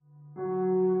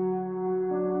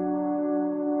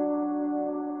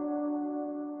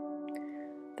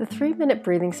The 3-minute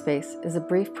breathing space is a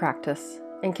brief practice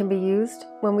and can be used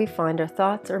when we find our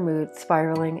thoughts or moods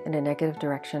spiraling in a negative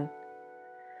direction.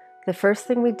 The first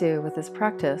thing we do with this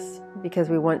practice, because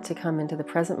we want to come into the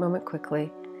present moment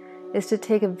quickly, is to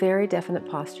take a very definite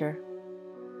posture.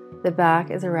 The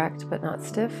back is erect but not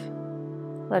stiff,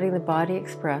 letting the body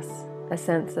express a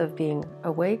sense of being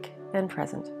awake and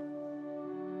present.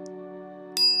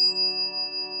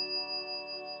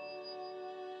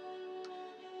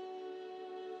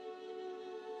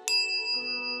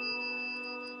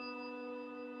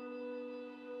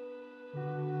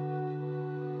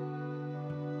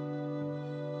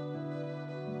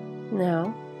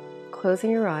 Now, closing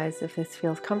your eyes if this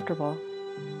feels comfortable,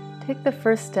 take the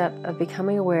first step of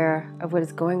becoming aware of what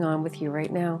is going on with you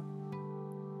right now.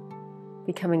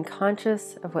 Becoming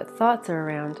conscious of what thoughts are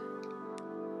around.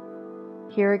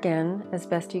 Here again, as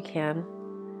best you can,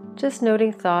 just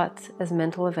noting thoughts as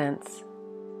mental events.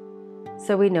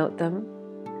 So we note them,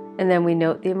 and then we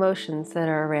note the emotions that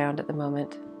are around at the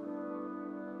moment.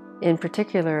 In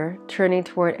particular, turning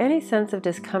toward any sense of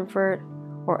discomfort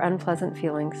or unpleasant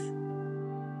feelings.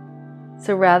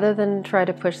 So rather than try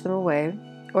to push them away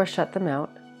or shut them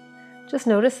out, just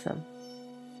notice them.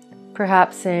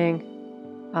 Perhaps saying,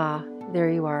 "Ah, there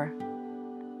you are.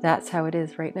 That's how it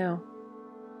is right now."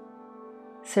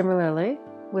 Similarly,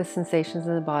 with sensations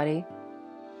in the body,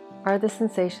 are the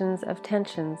sensations of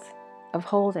tensions, of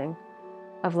holding,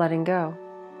 of letting go.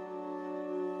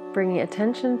 Bringing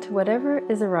attention to whatever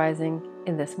is arising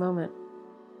in this moment.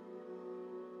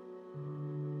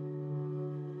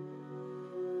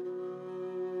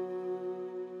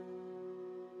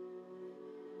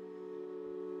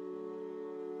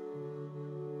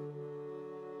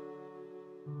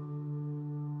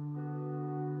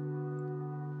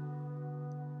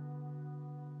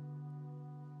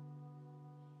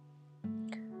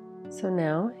 So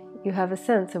now you have a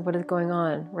sense of what is going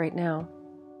on right now,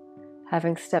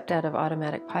 having stepped out of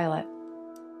automatic pilot.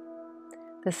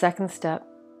 The second step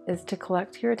is to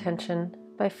collect your attention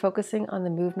by focusing on the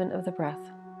movement of the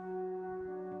breath.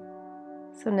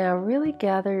 So now really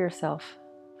gather yourself,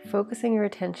 focusing your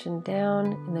attention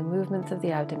down in the movements of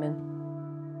the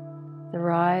abdomen, the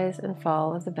rise and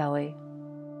fall of the belly,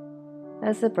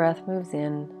 as the breath moves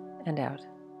in and out.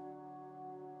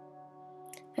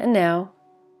 And now,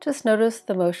 just notice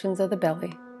the motions of the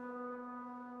belly,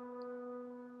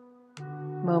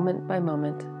 moment by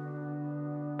moment,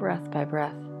 breath by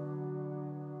breath,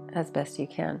 as best you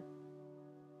can.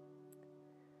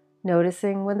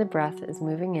 Noticing when the breath is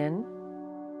moving in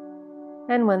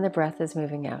and when the breath is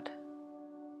moving out.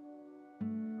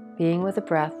 Being with the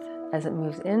breath as it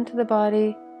moves into the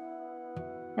body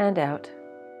and out.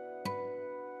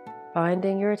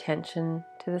 Binding your attention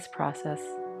to this process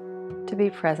to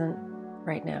be present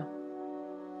right now.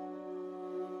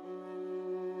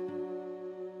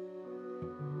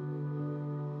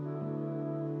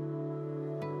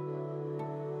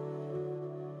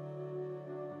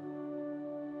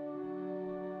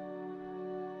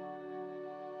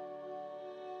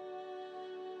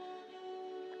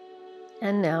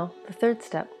 And now, the third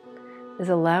step is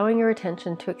allowing your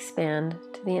attention to expand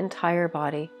to the entire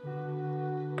body,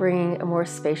 bringing a more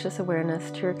spacious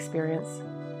awareness to your experience,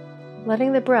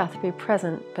 letting the breath be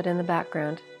present but in the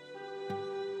background,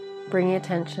 bringing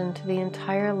attention to the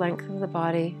entire length of the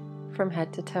body from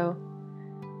head to toe,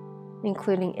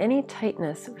 including any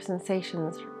tightness or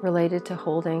sensations related to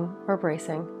holding or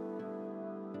bracing.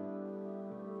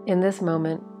 In this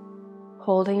moment,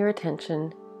 holding your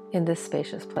attention in this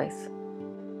spacious place.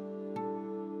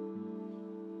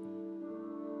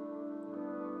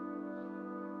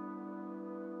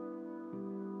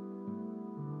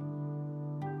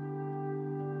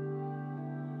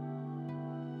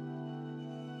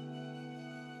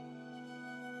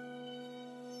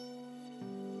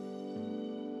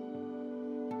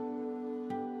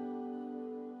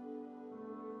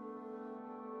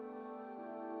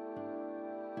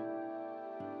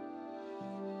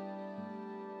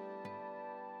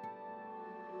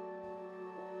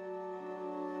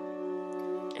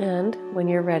 And when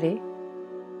you're ready,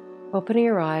 opening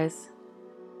your eyes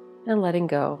and letting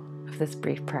go of this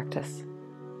brief practice.